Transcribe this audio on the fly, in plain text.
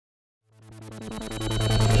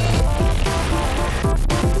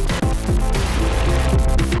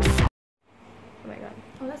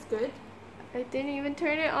didn't even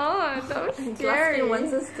turn it on. That was scary. Gluskin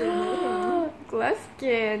wants us to move.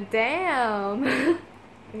 Gluskin, damn.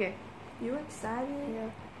 Okay. You excited? Yeah.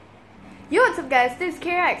 Yo, what's up guys? This is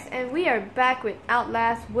KRX and we are back with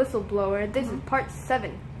Outlast Whistleblower. This is part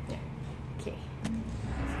 7. Yeah. Okay.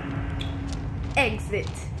 Exit.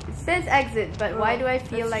 It says exit, but why do I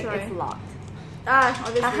feel like it's locked?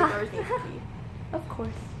 Obviously the doors need to be. Of course.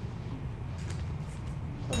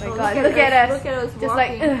 Oh my god, look at us. Look at us Just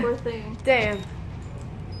walking, like, poor thing. Damn.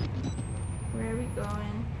 Where are we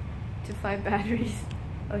going? To find batteries.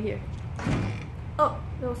 Oh, here. Oh,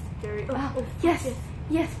 that was scary. Oh, yes.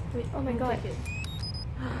 Yes. Wait, oh my god. Take it.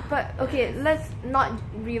 But, okay, let's not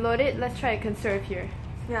reload it. Let's try to conserve here.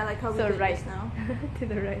 Yeah, like how we So did right just now. to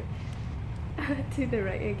the right. To the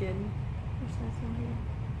right again. There's nothing here.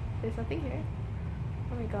 There's nothing here?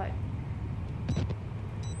 Oh my god.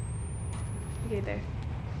 Okay, there.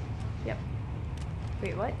 Yep.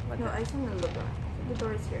 Wait, what? What No, I just want to look around. The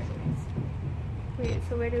door is here anyways. Wait,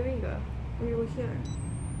 so where do we go? We were here.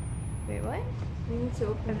 Wait, what? We need to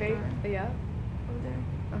open the door. Yeah. Over there.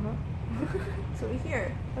 Uh-huh. So we're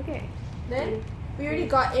here. Okay. Then we already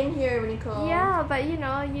got in here when you called. Yeah, but you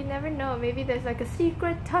know, you never know. Maybe there's like a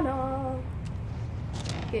secret tunnel.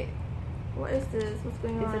 Okay. What is this? What's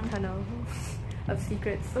going on? It's a tunnel of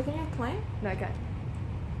secrets. Oh, can you climb? No, I can't.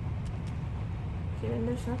 Okay, then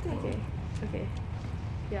there's nothing. Okay. Okay.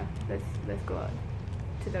 Yeah, let's go out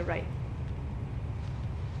to the right.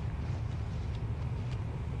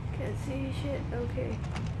 Can't see shit. Okay.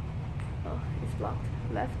 Oh, it's blocked.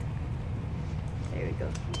 Left. There we go.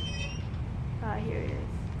 Ah, here it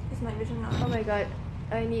is. Is my vision on? Oh my god.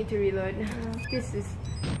 I need to reload. Yeah. This is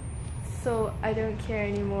so I don't care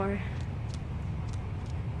anymore.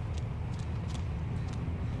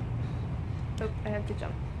 Oh, I have to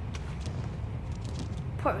jump.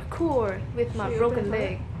 Parkour with my broken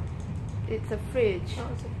leg. It's a fridge. Oh,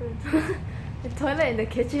 it's a fridge. The toilet in the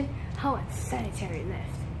kitchen. How unsanitary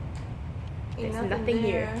left. There's nothing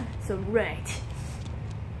here. So right.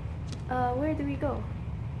 Where do we go?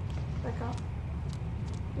 Back up.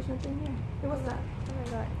 There's nothing here. Hey, what's that? Oh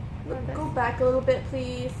my god. Look, go back a little bit,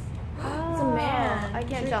 please. Oh, it's a man. I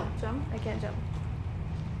can't jump. I can't jump.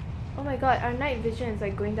 Oh my god, our night vision is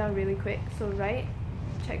like going down really quick. So right.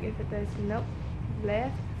 Check if there's nope.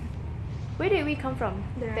 Left. Where did we come from?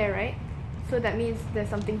 There, right? So that means there's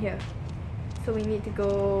something here. So we need to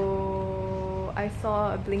go. I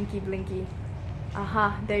saw a blinky.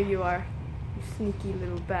 Aha, there you are. You sneaky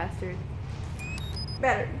little bastard.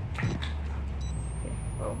 Battery. Okay.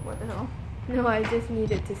 Oh, what the hell? No, I just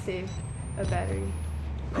needed to save a battery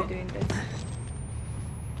by doing this.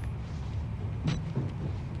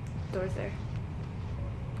 Door's there.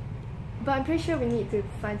 But I'm pretty sure we need to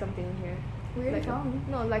find something in here. We already found.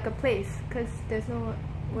 No, like a place, because there's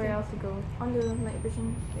nowhere else to go. On the night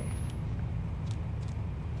vision. Okay.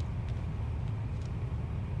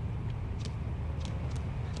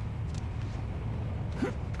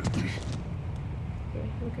 Okay,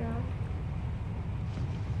 look around.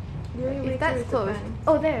 If that's closed.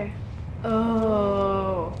 Oh, there.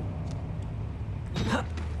 Oh.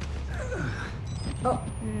 Oh.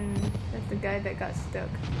 That's the guy that got stuck.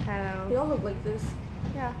 Hello. They all look like this.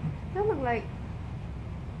 Yeah. They all look like.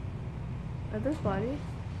 Are those bodies?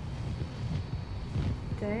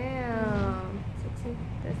 Damn. Sexy.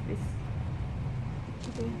 That's this.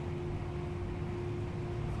 Okay.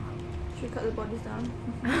 Should we cut the bodies down?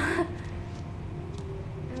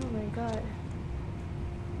 Oh my god.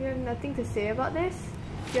 You have nothing to say about this?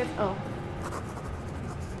 You have. Oh.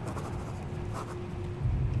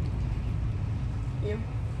 You.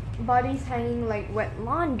 Bodies hanging like wet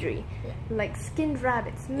laundry, Yeah. like skinned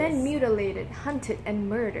rabbits, men mutilated, hunted, and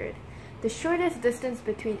murdered. The shortest distance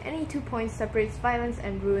between any 2 points separates violence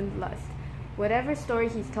and ruined lust. Whatever story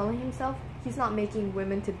he's telling himself, he's not making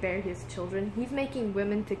women to bear his children, he's making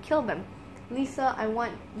women to kill them. Lisa, I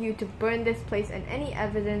want you to burn this place and any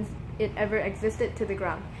evidence it ever existed to the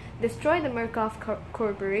ground. Destroy the Murkoff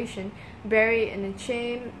Corporation, bury it in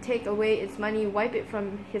shame, take away its money, wipe it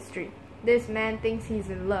from history. This man thinks he's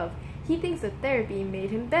in love. He thinks that therapy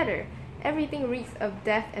made him better. Everything reeks of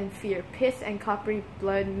death and fear. Piss and coppery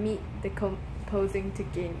blood meet decomposing to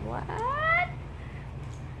gain. What?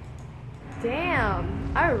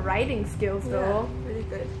 Damn. Our writing skills though. Yeah, really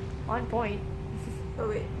good. On point. Oh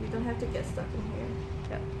wait, you don't have to get stuck in here.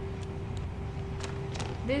 Yep.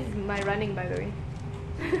 This is my running, by the way.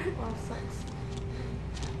 Wow, sucks.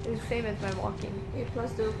 It's the same as my walking. A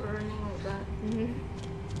plus 2 for running like that.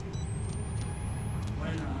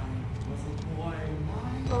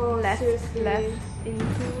 Oh, Left seriously. into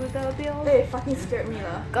the building. They fucking scared me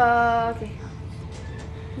lah. Okay.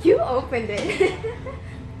 You opened it.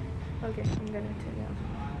 Okay, I'm gonna turn it off.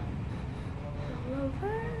 Roll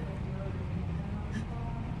over.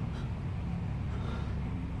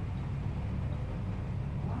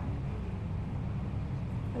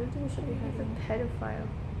 I don't think we should be He's hiding. a pedophile.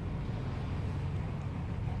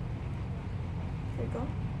 There you go.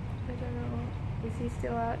 I don't know. Is he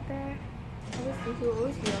still out there? Obviously, he will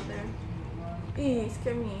always be out there. Eee,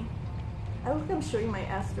 scare me. I look like I'm showing my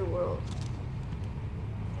Astro world.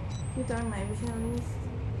 You throwing my vision on these?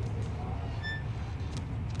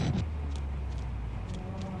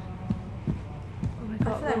 Oh my I god,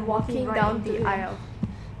 feel like we're I'm walking walking right down into the him. aisle.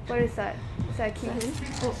 What is that? Is that a key? Is that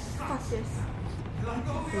him? Oh, fuck yes.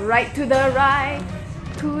 Right to the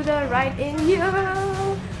right in you.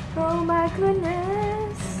 Oh my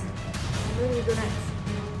goodness. Where do we go next?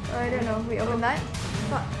 I don't know. We open that.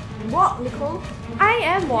 Fuck. Walk, Nicole. I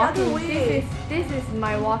am The other walking. way. This is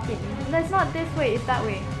my walking. That's not this way. It's that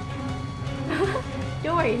way.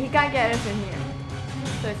 Don't worry. He can't get us in here,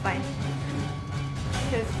 so it's fine.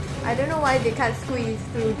 Because I don't know why they can't squeeze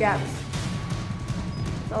through gaps.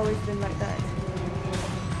 It's always been like that.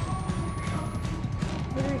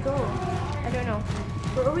 Where do we go? I don't know.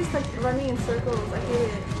 We're always like running in circles. I hate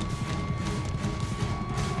it.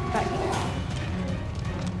 Back.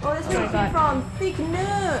 Oh, that's Oh where my we God. came from. Thick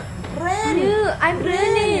no. Run. No, I'm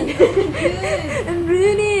running. Good. I'm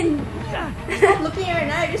running. Stop looking at her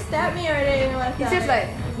now. You just stabbed me already. He's just like,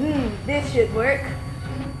 this should work.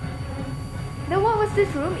 Then what was this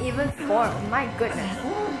room even for? Oh my goodness.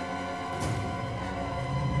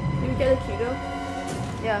 Did we get a key though?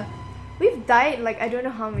 Yeah. We've died like I don't know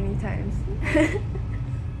how many times.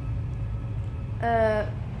 Okay.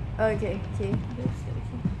 Let's get a key.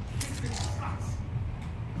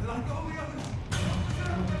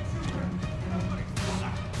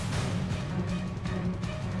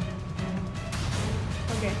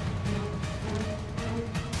 Okay.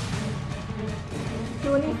 You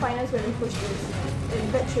only find us when we push this.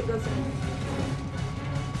 And that triggers him.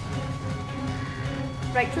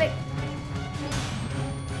 Right click.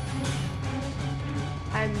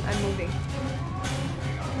 I'm moving.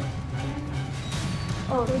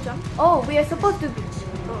 Oh, can we jump? Oh, we are supposed to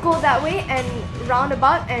go that way and round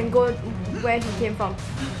about and go where he came from.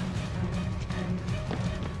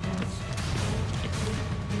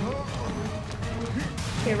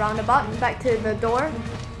 Okay, roundabout, back to the door.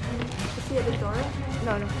 Is he at the door?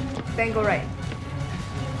 No, then go right.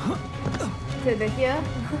 To the here.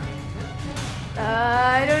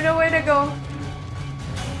 I don't know where to go.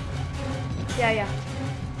 Yeah.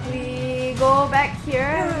 We go back here.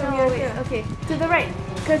 Yeah, No, yeah, wait, yeah. okay, to the right,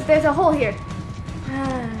 because there's a hole here.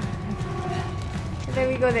 And then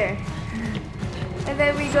we go there. And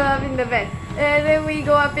then we go up in the vent. And then we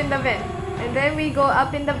go up in the vent. And then we go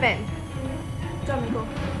up in the vent. Jump, Nicole.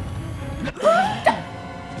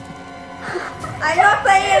 I'm not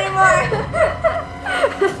playing anymore!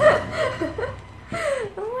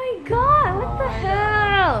 Oh my god, what the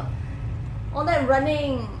hell? All that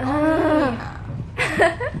running.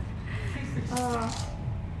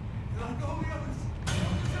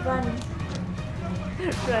 Run.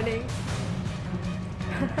 Running.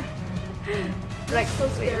 Right, so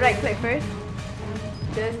wait, scary. right click first.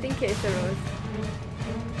 Just in case there was.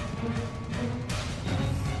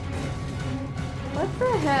 What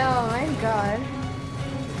the hell? My god.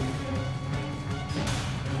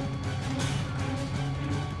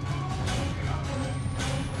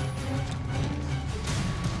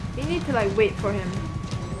 You need to like wait for him.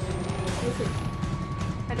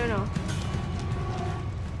 I don't know.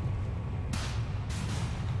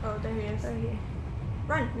 Oh, there he is. Okay.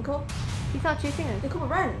 Run, Nicole. He's not chasing us. Nicole,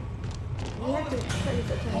 run. You have to set his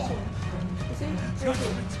attention. You see? Where is he?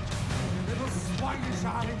 Little swinish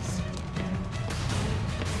eyes.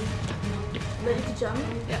 Ready to jump?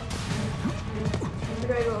 Yeah. Where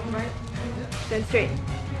do I go? Right? Then straight.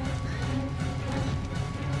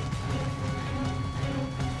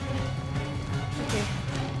 Okay.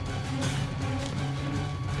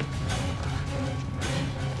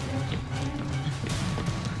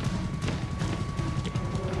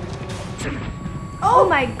 Oh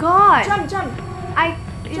my god! Jump, jump!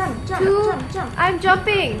 It's Jump, too... jump. I'm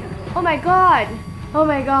jumping! Oh my god! Oh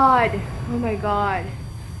my god! Oh my god!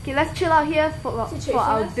 Okay, let's chill out here for Is he chasing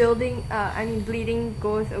our us? bleeding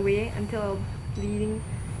goes away until our bleeding.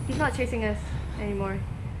 He's not chasing us anymore.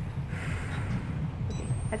 Okay,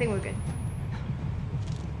 I think we're good.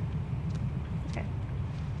 Okay.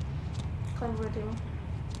 Climb over the table.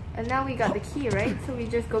 And now we got the key, right? So we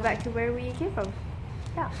just go back to where we came from.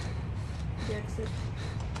 Yeah. The exit.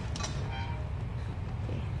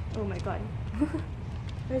 Okay. Oh my god.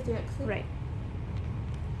 Where's the exit? Right.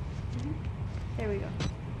 There we go.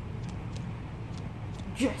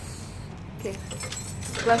 Yes. Okay.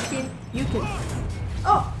 Ruskin, you can.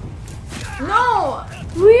 Oh! No!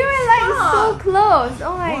 We were like so Stop. close.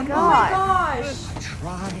 Oh my One Oh my god. gosh! I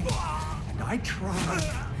tried, and I tried.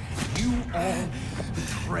 You all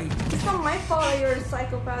betrayed me. It's not my fault that you're a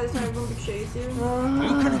psychopath. It's not everyone betrays you. You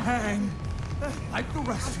can hang like the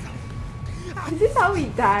rest of them. Is this how we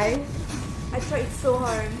die? I tried so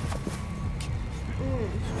hard.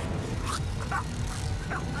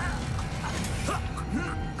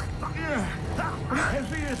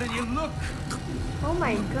 Heavier than you look. Oh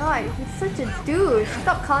my god, he's such a douche.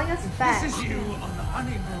 Stop calling us fat. This is you on the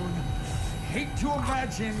honeymoon. Hate to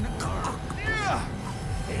imagine our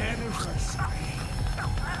anniversary.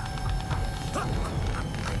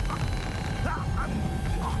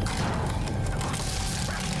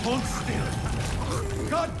 Hold still.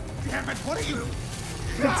 God damn it, what are you?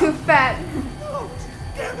 You're too fat. Oh,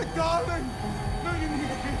 damn it, darling. No, you need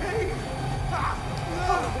to behave.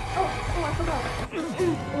 Oh, I forgot.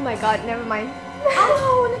 Oh my god, never mind.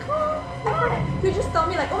 Oh, Nicole! You just tell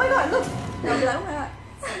me like, oh my god, look! And I'll be like, oh my god.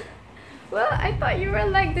 Well, I thought you were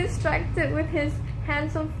like distracted with his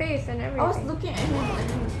handsome face and everything. I was looking at him.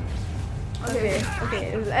 Okay,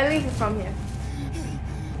 at least it's from here.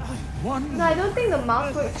 One. No, I don't think the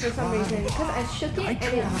mouse works for some reason because I shook it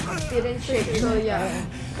and it didn't shake. So yeah.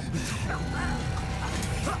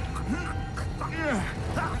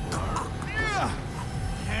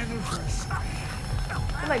 Anniversary.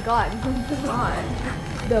 Oh my god. God.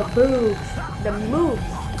 The boobs, the moves.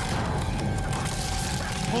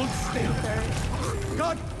 Hold still.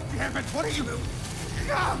 God damn it, what are you?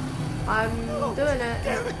 I'm doing it.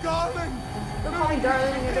 Damn it, darling. Don't call me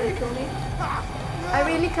darling and you're gonna kill me. I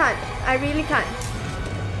really can't. I really can't.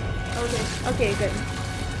 Okay. Okay, good.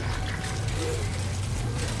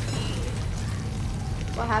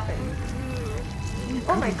 What happened?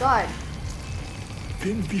 Oh my god.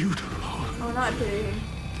 Been beautiful. Oh, not kidding.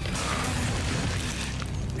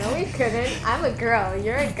 No, we couldn't. I'm a girl.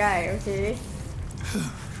 You're a guy, okay?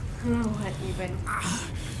 What even?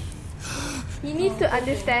 He needs to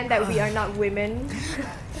understand that we are not women.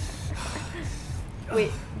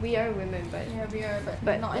 Wait, we are women, but Yeah, we are,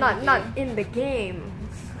 but not in the game.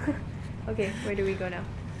 Okay, where do we go now?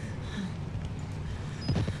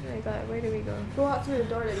 Oh my god, where do we go? Go out through the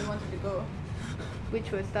door that you wanted to go.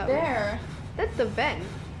 Which was that one? There. That's the vent.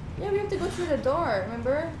 Yeah, we have to go through the door,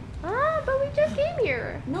 remember? Ah, but we just came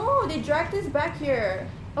here. No, they dragged us back here.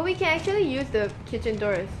 Oh, we can actually use the kitchen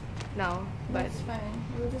doors now, but That's fine.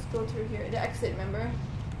 We'll just go through here. The exit, remember?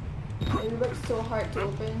 It worked so hard to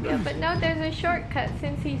open. yeah, but now there's a shortcut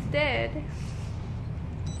since he's dead.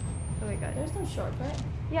 Oh my god. There's no shortcut.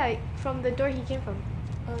 Yeah, from the door he came from.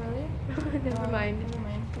 Oh, really? Never mind. Never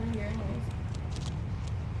mind. We're here anyways.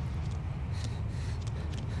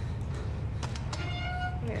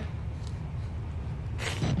 Where?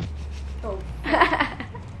 Oh.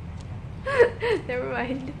 Never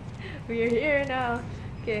mind. We're here now.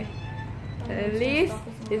 Okay. Oh, At no, least stop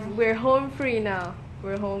us it's, more. we're home free now.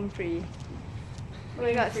 We're home free. Oh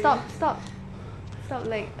my god, Free. stop. Stop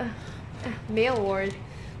like male ward.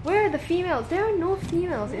 Where are the females? There are no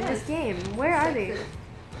females in this Yes. game. Where are they? Sexist.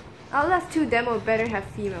 Outlast 2 demo better have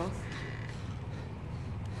females.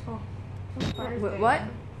 Oh. Some fire's What? going What? on.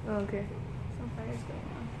 Oh, okay. Some fire's going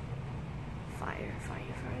on. Fire.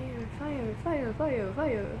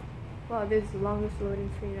 Wow, this is the longest loading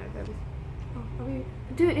screen I've ever seen. Oh, are we?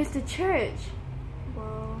 Dude, it's the church.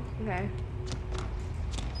 Well. Okay.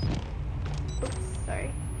 Oops,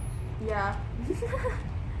 sorry. Yeah.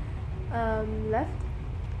 Left?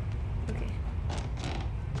 Okay.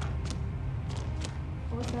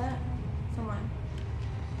 What's that? Someone.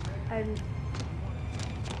 I'm...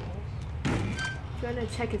 trying to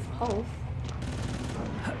check his pulse.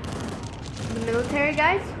 The military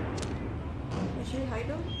guys? Should we hide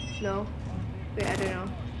them? No. Wait, I don't know.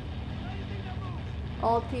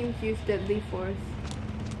 All teams use deadly force.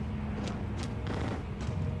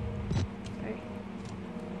 Sorry.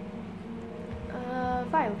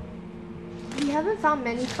 File. We haven't found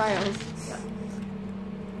many files.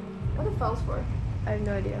 What are the files for? I have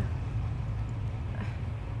no idea.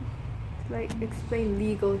 Like, explain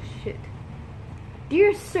legal shit.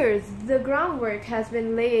 Dear sirs, the groundwork has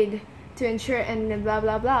been laid to ensure and blah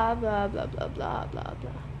blah blah blah blah blah blah blah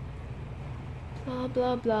blah. Blah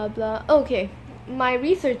blah blah blah. Okay. My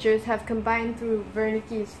researchers have combined through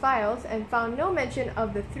Wernicke's files and found no mention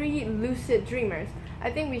of the 3 lucid dreamers. I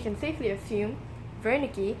think we can safely assume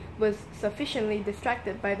Wernicke was sufficiently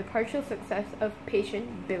distracted by the partial success of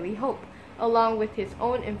patient Billy Hope, along with his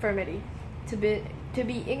own infirmity. to be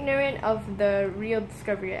ignorant of the real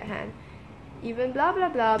discovery at hand. Even blah blah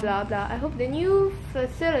blah blah blah. I hope the new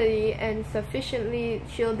facility is sufficiently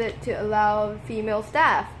shielded to allow female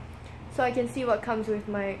staff, so I can see what comes with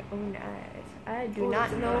my own eyes. I do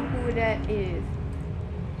not know who that is.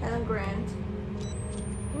 Helen Grant.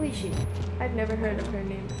 Who is she? I've never heard of her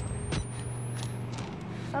name before.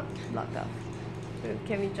 Oh, locked off.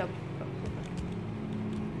 Can we jump? Oh.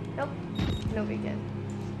 Nope. No, we can.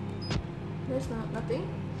 There's nothing.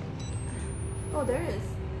 Oh, there is.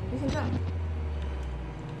 You can jump.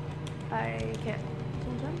 I can't.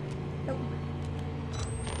 Can you jump? Nope.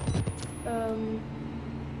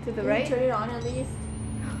 To the Can right? you turn it on at least?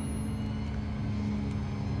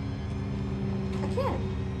 I can.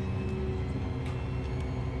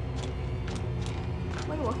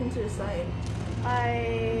 Why are you walking to the side? I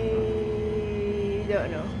don't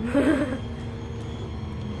know.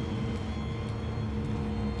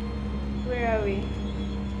 Where are we?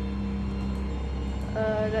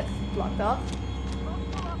 That's blocked off.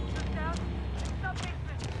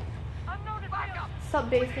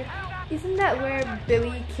 Sub-basement. Isn't that where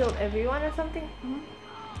Billy killed everyone or something? Mm-hmm.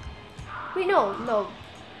 Wait, no.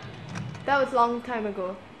 That was a long time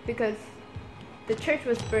ago because the church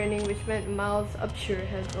was burning, which meant Miles Upshur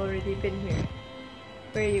has already been here.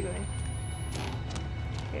 Where are you going?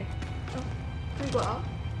 Here. Oh, can we go out?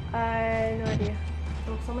 No idea.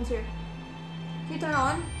 Oh, someone's here. Can you turn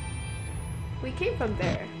on? We came from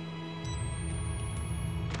there.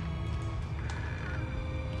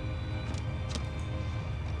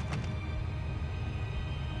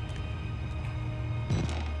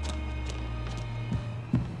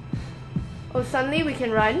 Oh, suddenly we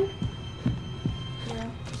can run? Yeah.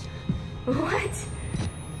 What?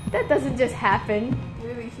 That doesn't just happen.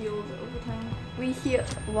 Maybe we healed over time. We heal.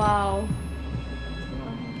 Wow.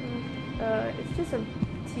 It's just a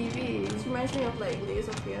TV. This reminds me of like Layers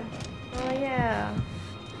of Fear. Oh yeah.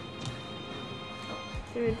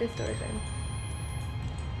 Through this door then.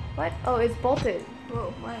 What? Oh, it's bolted.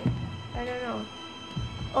 Whoa, why? I don't know.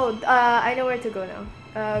 Oh, I know where to go now.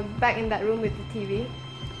 Back in that room with the TV.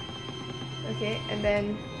 Okay, and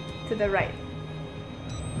then to the right.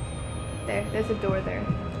 There's a door there.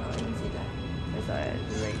 Oh, I didn't see that. I saw it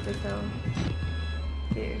right just now.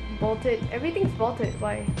 Okay, bolted. Everything's bolted.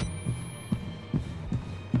 Why?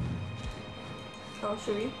 Oh,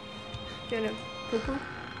 should we? Do you wanna poo poo?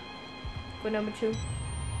 Go number 2.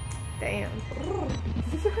 Damn. Can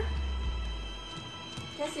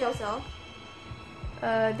you see yourself?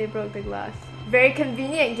 They broke the glass. Very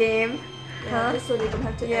convenient game. Yeah, Huh? just so they don't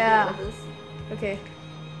have to Yeah. edit all this. Okay.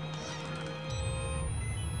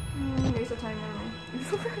 Waste of time now.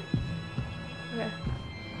 Okay.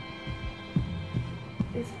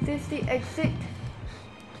 Is this the exit?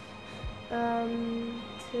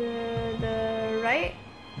 To the right?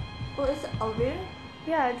 Oh, it's the elevator?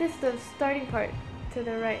 Yeah, this is the starting part. To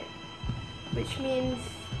the right. Which means...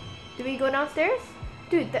 Do we go downstairs?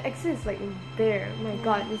 Dude, the exit is like there. Oh my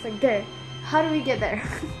god, it's like there. How do we get there?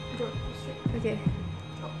 Go straight. Okay.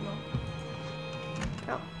 Oh, no.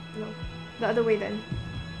 Oh, no. The other way then.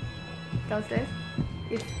 Downstairs?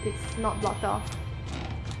 If it's not blocked off.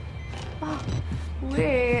 Oh,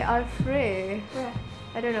 we are free. Where?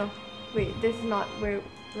 I don't know. Wait, this is not where...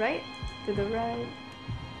 Right? To the right.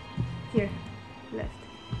 Here. Left.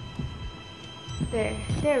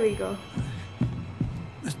 There we go.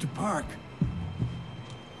 Mr. Park.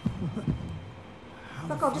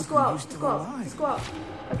 Fuck off, just go out. Just go out. Just go out.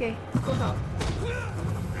 Okay. Just go out.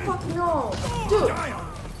 Fuck no. Dude.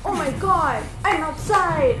 Oh my god. I'm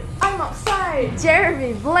outside. I'm outside.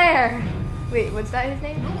 Jeremy Blair! Wait, what's that his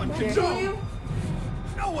name? No one can Kill know. you?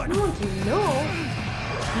 No one. No one can know.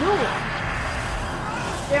 No one.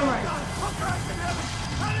 Damn right.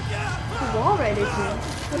 The wall right is here.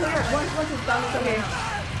 Once it's done, it's okay.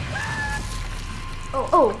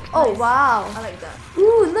 Oh, Nice. wow. I like that.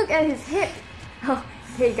 Ooh, look at his hip. Oh,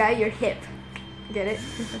 hey guy, you're hip. Get it?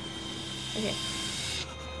 Okay,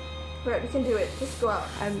 Right, we can do it. Just go out.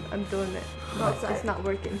 I'm doing it. Go But outside. it's not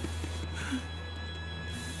working.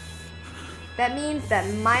 That means that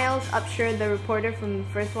Miles Upshur, the reporter from the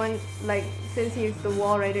first one, like, since he's the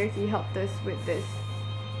wall rider, he helped us with this.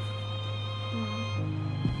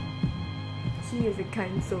 He is a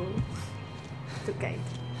kind soul. So kind.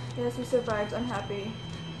 Yes, we survived. I'm happy.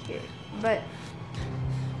 Okay, but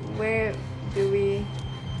where do we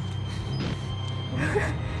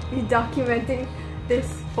be documenting this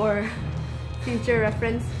for future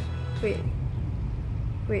reference? Wait,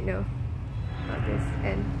 no, not this,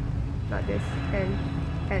 and not this, and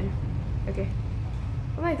okay.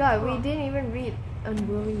 Oh my god, we didn't even read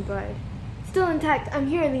Unwilling Bride. Still intact. I'm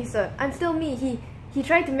here, Lisa. I'm still me. He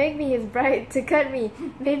tried to make me his bride, to cut me.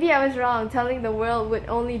 Maybe I was wrong, telling the world would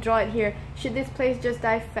only draw it here. Should this place just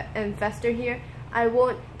die and fester here? I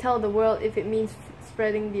won't tell the world if it means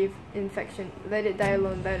spreading the infection. Let it die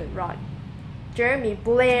alone, let it rot. Jeremy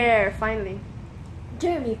Blair, finally.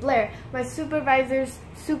 Jeremy Blair, my supervisor's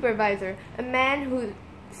supervisor. A man who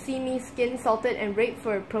see me skin salted and raped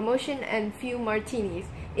for promotion and few martinis.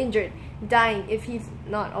 Injured, dying if he's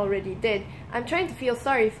not already dead. I'm trying to feel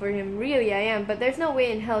sorry for him, really I am, but there's no way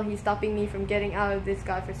in hell he's stopping me from getting out of this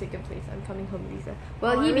godforsaken place. I'm coming home, Lisa.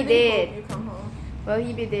 Well, he be dead. You come home. Well,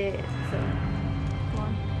 he be dead, so.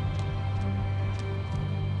 Come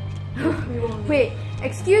on. We won't leave. Wait,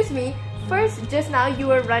 excuse me. First, just now you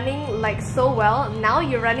were running like so well. Now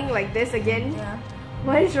you're running like this again? Yeah.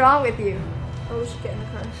 What is wrong with you? Oh, we should get in the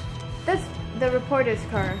car. That's the reporter's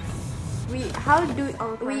car. How do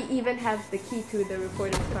our car. we even have the key to the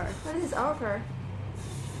reporter's car? That is our car.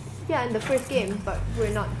 Yeah, in the first game, but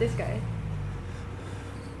we're not this guy.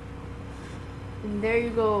 And there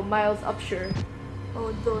you go, Miles Upshur.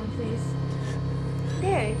 Oh, don't please.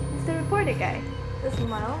 There, it's the reporter guy. This is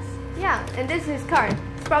Miles? Yeah, and this is his car.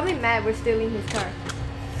 He's probably mad we're stealing his car.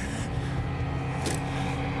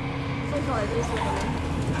 So it's not like this one.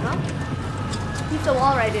 Huh? He's a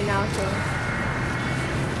wall rider now, so.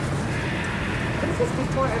 But this is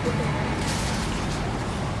before everything, right?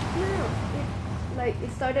 No.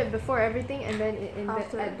 It started before everything and then it ended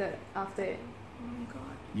After. after it. Oh my god.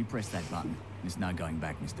 You press that button. There's no going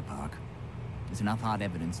back, Mr. Park. There's enough hard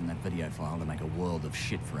evidence in that video file to make a world of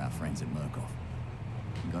shit for our friends at Murkoff.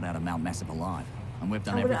 You got out of Mount Massive alive, and we've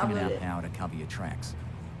done I'm gonna everything in upload our it. power to cover your tracks.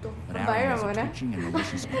 Don't. But Bye, our enemies are Ramona. twitching and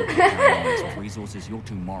malicious with resources you're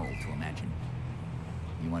too moral to imagine.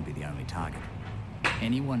 You won't be the only target.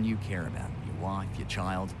 Anyone you care about, your wife, your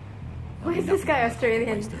child. Why is this guy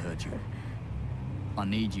Australian? Ways to hurt you. I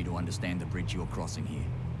need you to understand the bridge you're crossing here.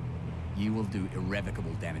 You will do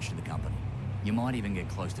irrevocable damage to the company. You might even get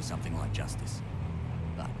close to something like justice.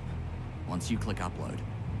 But once you click upload,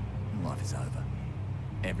 life is over.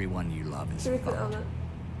 Everyone you love is Should we put fucked. all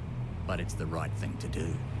But it's the right thing to do.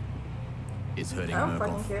 Is hurting I don't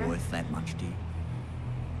fucking Murkoff care. worth that much to you?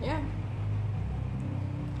 Yeah.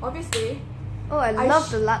 Obviously. Oh, I I love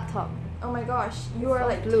sh- the laptop. Oh my gosh, you are So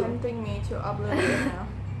like blue. tempting me to upload it right now.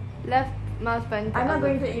 Left mouse button. I'm not upload.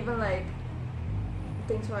 going to even like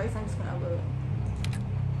think twice. I'm just gonna upload it.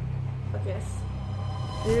 Fuck yes.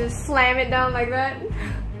 You just slam it down like that.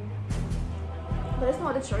 But it's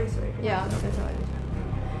not a choice, right? Yeah, that's what it is.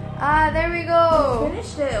 Ah, there we go.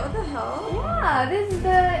 Finished it. What the hell? Yeah, this is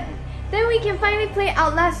the. Then we can finally play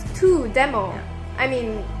Outlast 2 demo. I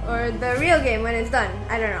mean, or the real game when it's done.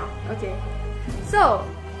 I don't know. Okay. So,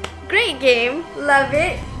 great game. Love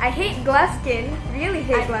it. I hate glass skin. Really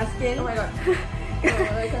hate glass skin. Oh my god.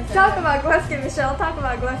 Talk about glass skin, Michelle. Talk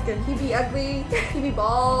about glass skin. He be ugly. He be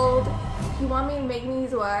bald. He want me to make me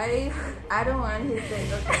his wife. I don't want his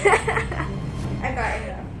dick. Okay. I got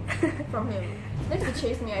enough from him. Next to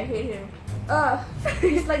chase me, I hate him.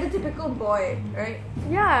 He's like the typical boy, right?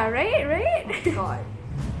 Yeah, right? Oh god.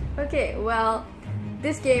 Okay, well,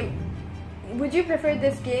 this game. Would you prefer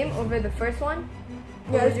this game over the first one?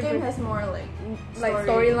 Or Yeah, would this you game has more like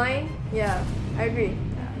storyline. Yeah, I agree.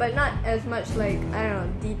 But not as much like, I don't know,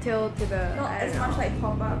 detail to the. Not I as don't much know. like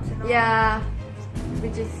pop-ups and all. Yeah,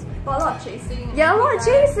 which is. But a lot of chasing. Yeah, a lot of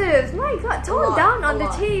guys. chases. My God, tone lot, down on a the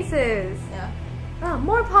lot. chases. Yeah.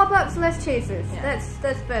 More pop-ups, less chases. Yeah. That's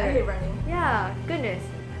I better. hate running. Yeah, goodness.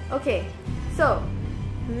 Okay, so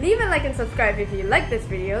leave a like and subscribe if you like this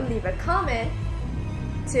video. Leave a comment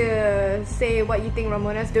to say what you think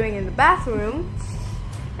Ramona's doing in the bathroom.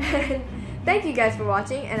 And thank you guys for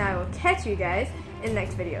watching, and I will catch you guys in the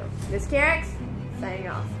next video. This is KRX, signing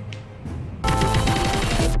off.